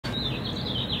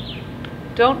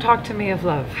Don't talk to me of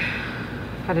love.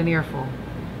 I've had an earful.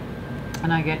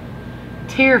 And I get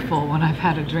tearful when I've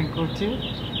had a drink or two.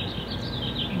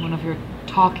 One of your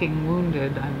talking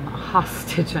wounded. I'm a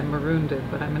hostage, I'm marooned,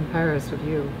 but I'm in Paris with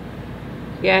you.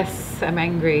 Yes, I'm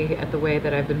angry at the way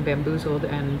that I've been bamboozled,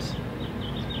 and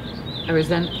I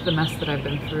resent the mess that I've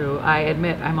been through. I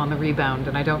admit I'm on the rebound,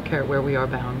 and I don't care where we are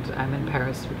bound. I'm in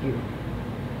Paris with you.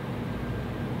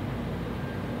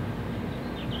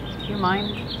 Do you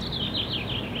mind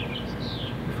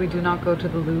if we do not go to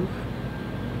the Louvre?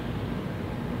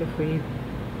 If we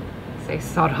say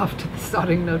sod off to the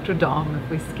sodding Notre Dame, if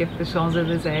we skip the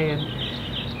Champs-Élysées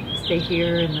and stay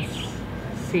here in this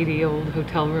seedy old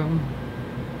hotel room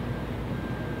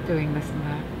doing this and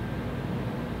that?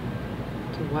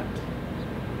 To what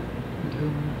and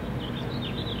whom?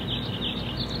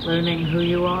 Learning who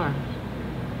you are.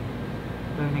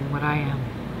 Learning what I am.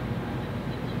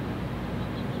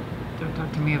 Don't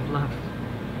talk to me of love.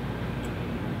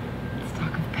 Let's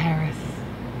talk of Paris.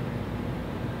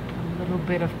 A little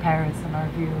bit of Paris in our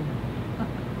view.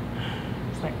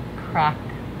 It's like a crack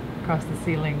across the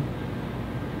ceiling.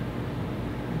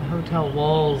 And the hotel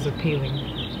walls are peeling.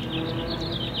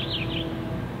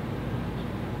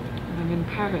 And I'm in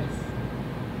Paris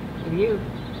with you.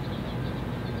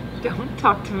 Don't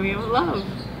talk to me of love.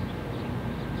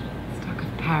 Let's talk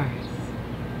of Paris.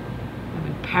 I'm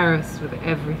in Paris with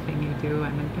everything you do.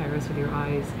 I'm in Paris with your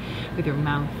eyes, with your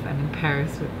mouth. I'm in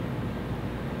Paris with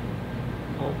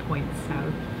all points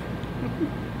south.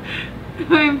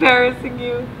 Am I embarrassing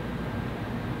you?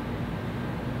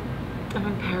 I'm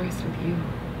in Paris with you.